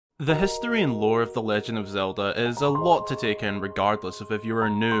The history and lore of The Legend of Zelda is a lot to take in regardless of if you're a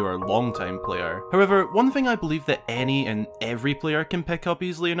new or long-time player. However, one thing I believe that any and every player can pick up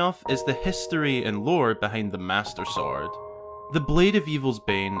easily enough is the history and lore behind the Master Sword. The Blade of Evils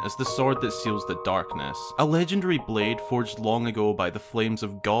Bane is the sword that seals the darkness, a legendary blade forged long ago by the flames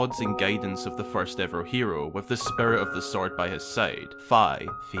of gods and guidance of the first ever hero, with the spirit of the sword by his side. Fi?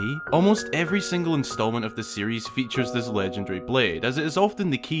 Almost every single installment of the series features this legendary blade, as it is often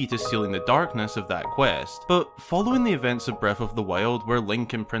the key to sealing the darkness of that quest. But following the events of Breath of the Wild, where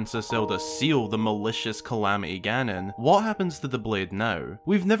Link and Princess Zelda seal the malicious Calamity Ganon, what happens to the blade now?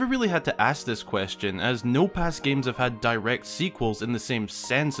 We've never really had to ask this question, as no past games have had direct sequels in the same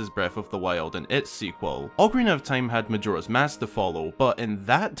sense as Breath of the Wild and its sequel. Ocarina of Time had Majora's Mask to follow, but in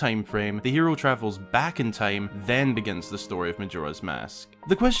that time frame, the hero travels back in time, then begins the story of Majora's Mask.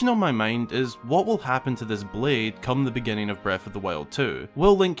 The question on my mind is, what will happen to this blade come the beginning of Breath of the Wild 2?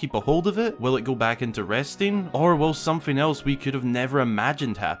 Will Link keep a hold of it? Will it go back into resting? Or will something else we could have never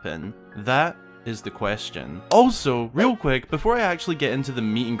imagined happen? That is the question. Also, real quick, before I actually get into the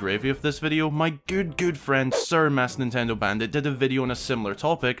meat and gravy of this video, my good friend Sir MaskedNintendoBandit did a video on a similar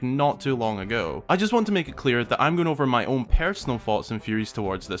topic not too long ago. I just want to make it clear that I'm going over my own personal thoughts and theories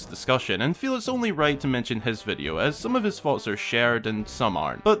towards this discussion, and feel it's only right to mention his video, as some of his thoughts are shared and some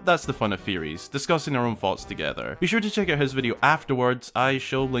aren't. But that's the fun of theories, discussing our own thoughts together. Be sure to check out his video afterwards, I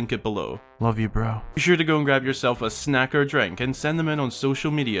shall link it below. Love you, bro. Be sure to go and grab yourself a snack or drink and send them in on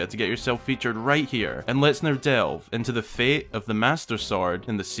social media to get yourself featured right here, and let's now delve into the fate of the Master Sword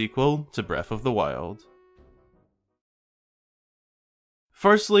in the sequel to Breath of the Wild.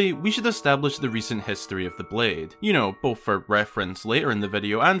 Firstly, we should establish the recent history of the blade, you know, both for reference later in the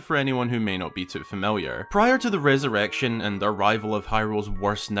video and for anyone who may not be too familiar. Prior to the resurrection and arrival of Hyrule's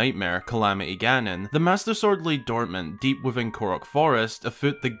worst nightmare, Calamity Ganon, the Master Sword lay dormant deep within Korok Forest,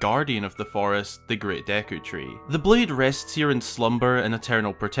 afoot the guardian of the forest, the Great Deku Tree. The blade rests here in slumber and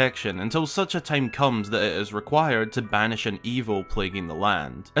eternal protection until such a time comes that it is required to banish an evil plaguing the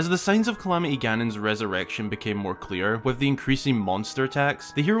land. As the signs of Calamity Ganon's resurrection became more clear, with the increasing monster attacks,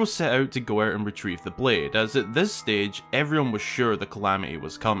 the hero set out to go out and retrieve the blade, as at this stage, everyone was sure the calamity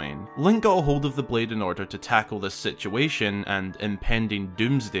was coming. Link got a hold of the blade in order to tackle this situation and impending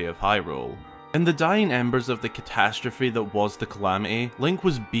doomsday of Hyrule. In the dying embers of the catastrophe that was the calamity, Link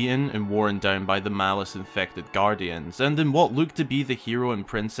was beaten and worn down by the malice-infected guardians, and in what looked to be the hero and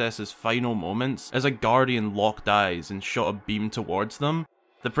princess's final moments, as a guardian locked eyes and shot a beam towards them,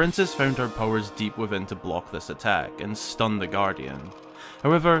 the princess found her powers deep within to block this attack and stun the guardian.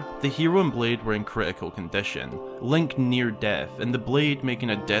 However, the hero and blade were in critical condition, Link near death, and the blade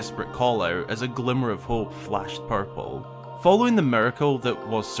making a desperate call out as a glimmer of hope flashed purple. Following the miracle that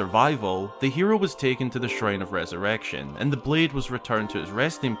was survival, the hero was taken to the Shrine of Resurrection, and the blade was returned to its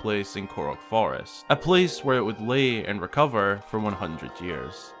resting place in Korok Forest, a place where it would lay and recover for 100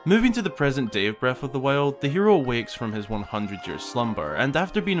 years. Moving to the present day of Breath of the Wild, the hero awakes from his 100-year slumber, and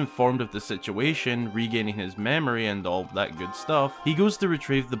after being informed of the situation, regaining his memory and all that good stuff, he goes to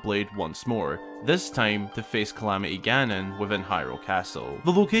retrieve the blade once more, this time to face Calamity Ganon within Hyrule Castle,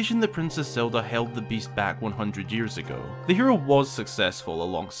 the location that Princess Zelda held the beast back 100 years ago. The hero was successful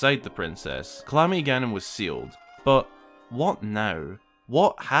alongside the princess, Calamity Ganon was sealed, but what now?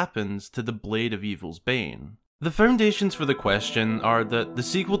 What happens to the Blade of Evils Bane? The foundations for the question are that the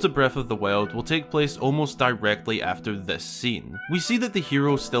sequel to Breath of the Wild will take place almost directly after this scene. We see that the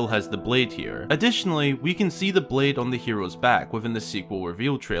hero still has the blade here. Additionally, we can see the blade on the hero's back within the sequel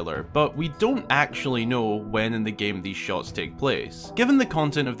reveal trailer, but we don't actually know when in the game these shots take place. Given the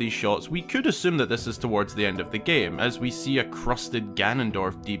content of these shots, we could assume that this is towards the end of the game, as we see a crusted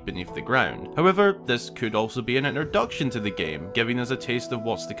Ganondorf deep beneath the ground. However, this could also be an introduction to the game, giving us a taste of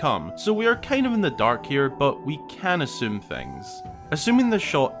what's to come, so we are kind of in the dark here, but we can assume things. Assuming this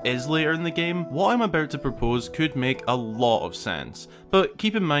shot is later in the game, what I'm about to propose could make a lot of sense, but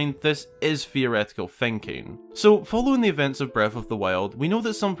keep in mind this is theoretical thinking. So following the events of Breath of the Wild, we know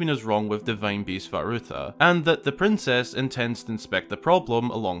that something is wrong with Divine Beast Varutha, and that the princess intends to inspect the problem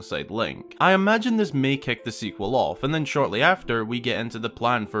alongside Link. I imagine this may kick the sequel off, and then shortly after we get into the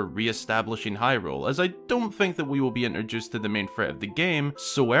plan for re-establishing Hyrule, as I don't think that we will be introduced to the main threat of the game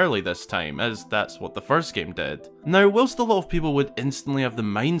so early this time, as that's what the first game did. Now, whilst a lot of people would instantly have the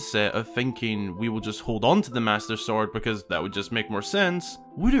mindset of thinking we will just hold on to the Master Sword because that would just make more sense,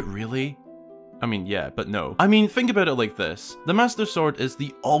 would it really? I mean, yeah, but no. I mean, think about it like this. The Master Sword is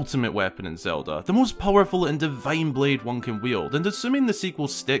the ultimate weapon in Zelda, the most powerful and divine blade one can wield, and assuming the sequel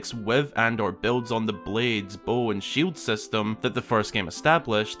sticks with and/or builds on the blades, bow, and shield system that the first game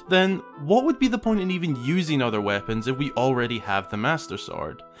established, then what would be the point in even using other weapons if we already have the Master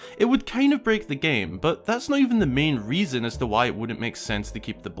Sword? It would kind of break the game, but that's not even the main reason as to why it wouldn't make sense to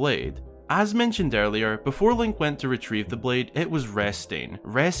keep the blade. As mentioned earlier, before Link went to retrieve the blade, it was resting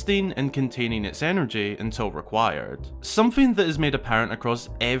and containing its energy until required. Something that is made apparent across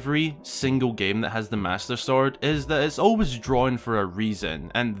every single game that has the Master Sword is that it's always drawn for a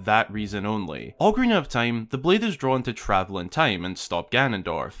reason, and that reason only. Ocarina of Time, the blade is drawn to travel in time and stop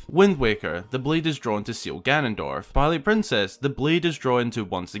Ganondorf. Wind Waker, the blade is drawn to seal Ganondorf. Twilight Princess, the blade is drawn to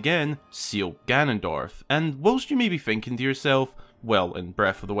once again seal Ganondorf. And whilst you may be thinking to yourself, well, in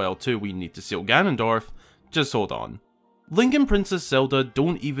Breath of the Wild 2 we need to seal Ganondorf, just hold on. Link and Princess Zelda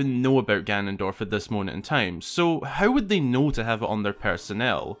don't even know about Ganondorf at this moment in time, so how would they know to have it on their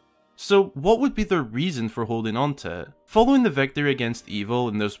personnel? So what would be their reason for holding on to it? Following the victory against evil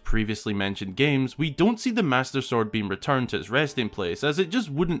in those previously mentioned games, we don't see the Master Sword being returned to its resting place, as it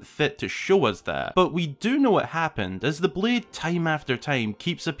just wouldn't fit to show us that. But we do know what happened, as the blade time after time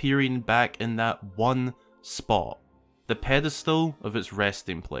keeps appearing back in that one spot. The pedestal of its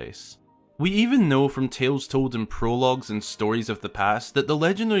resting place. We even know from tales told in prologues and stories of the past that the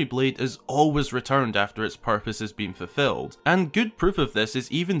legendary blade is always returned after its purpose has been fulfilled, and good proof of this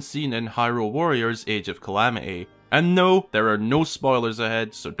is even seen in Hyrule Warriors Age of Calamity. And no, there are no spoilers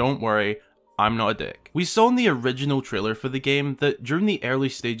ahead, so don't worry, I'm not a dick. We saw in the original trailer for the game that during the early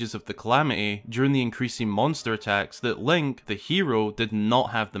stages of the Calamity, during the increasing monster attacks, that Link, the hero, did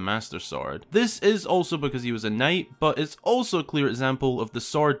not have the Master Sword. This is also because he was a knight, but it's also a clear example of the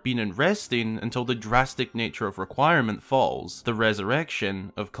sword being in resting until the drastic nature of requirement falls, the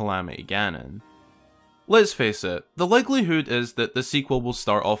resurrection of Calamity Ganon. Let's face it, the likelihood is that the sequel will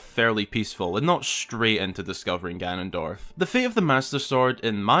start off fairly peaceful and not straight into discovering Ganondorf. The fate of the Master Sword,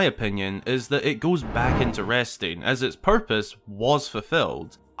 in my opinion, is that it goes back into resting, as its purpose was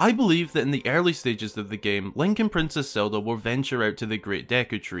fulfilled. I believe that in the early stages of the game, Link and Princess Zelda will venture out to the Great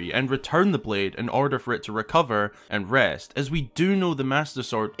Deku Tree and return the blade in order for it to recover and rest, as we do know the Master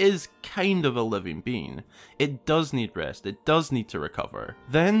Sword is kind of a living being. It does need rest, it does need to recover.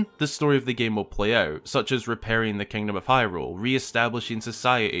 Then, the story of the game will play out, such as repairing the Kingdom of Hyrule, re-establishing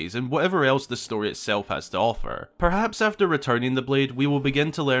societies, and whatever else the story itself has to offer. Perhaps after returning the blade, we will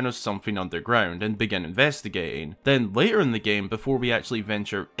begin to learn of something underground and begin investigating. Then later in the game, before we actually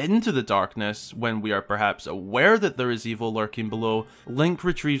venture into the darkness, when we are perhaps aware that there is evil lurking below, Link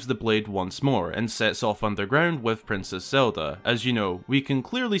retrieves the blade once more and sets off underground with Princess Zelda. As you know, we can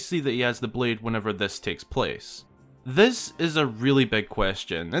clearly see that he has the blade whenever this takes place. This is a really big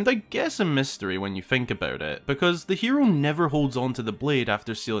question, and I guess a mystery when you think about it, because the hero never holds on to the blade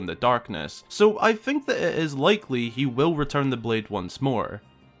after sealing the darkness, so I think that it is likely he will return the blade once more.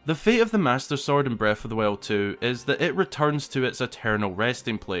 The fate of the Master Sword in Breath of the Wild 2 is that it returns to its eternal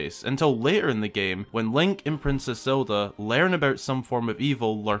resting place until later in the game when Link and Princess Zelda learn about some form of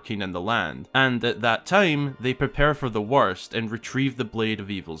evil lurking in the land, and at that time they prepare for the worst and retrieve the Blade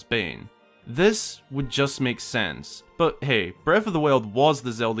of Evils Bane. This would just make sense, but hey, Breath of the Wild was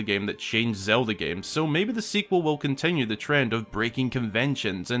the Zelda game that changed Zelda games, so maybe the sequel will continue the trend of breaking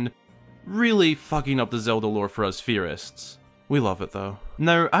conventions and really fucking up the Zelda lore for us theorists. We love it though.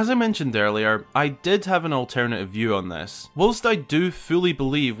 Now, as I mentioned earlier, I did have an alternative view on this. Whilst I do fully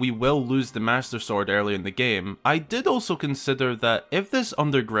believe we will lose the Master Sword early in the game, I did also consider that if this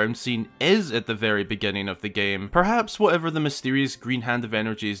underground scene is at the very beginning of the game, perhaps whatever the mysterious green hand of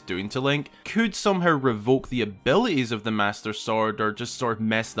energy is doing to Link could somehow revoke the abilities of the Master Sword or just sort of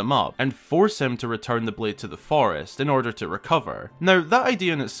mess them up and force him to return the blade to the forest in order to recover. Now, that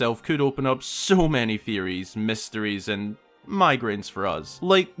idea in itself could open up so many theories, mysteries, and migraines for us.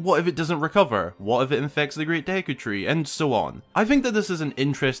 Like, what if it doesn't recover? What if it infects the Great Deku Tree? And so on. I think that this is an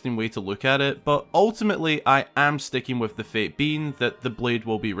interesting way to look at it, but ultimately I am sticking with the fate being that the blade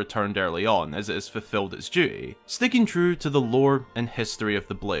will be returned early on, as it has fulfilled its duty, sticking true to the lore and history of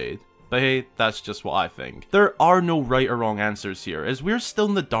the blade. But hey, that's just what I think. There are no right or wrong answers here, as we're still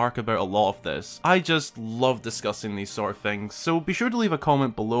in the dark about a lot of this. I just love discussing these sort of things, so be sure to leave a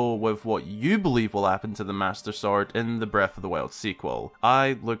comment below with what you believe will happen to the Master Sword in the Breath of the Wild sequel.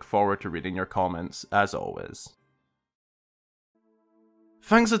 I look forward to reading your comments, as always.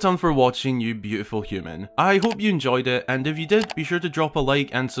 Thanks a ton for watching, you beautiful human. I hope you enjoyed it, and if you did, be sure to drop a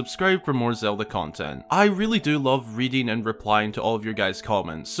like and subscribe for more Zelda content. I really do love reading and replying to all of your guys'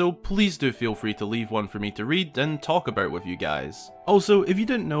 comments, so please do feel free to leave one for me to read and talk about with you guys. Also, if you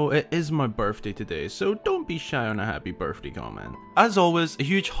didn't know, it is my birthday today, so don't be shy on a happy birthday comment. As always, a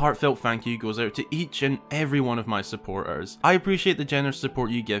huge heartfelt thank you goes out to each and every one of my supporters. I appreciate the generous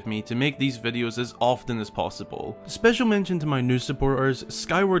support you give me to make these videos as often as possible. Special mention to my new supporters,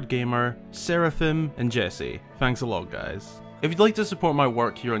 Skyward Gamer, Seraphim, and Jesse. Thanks a lot, guys. If you'd like to support my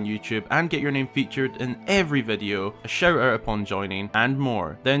work here on YouTube and get your name featured in every video, a shout out upon joining, and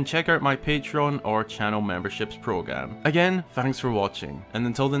more, then check out my Patreon or channel memberships program. Again, thanks for watching, and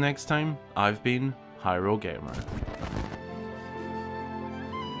until the next time, I've been Hyrule Gamer.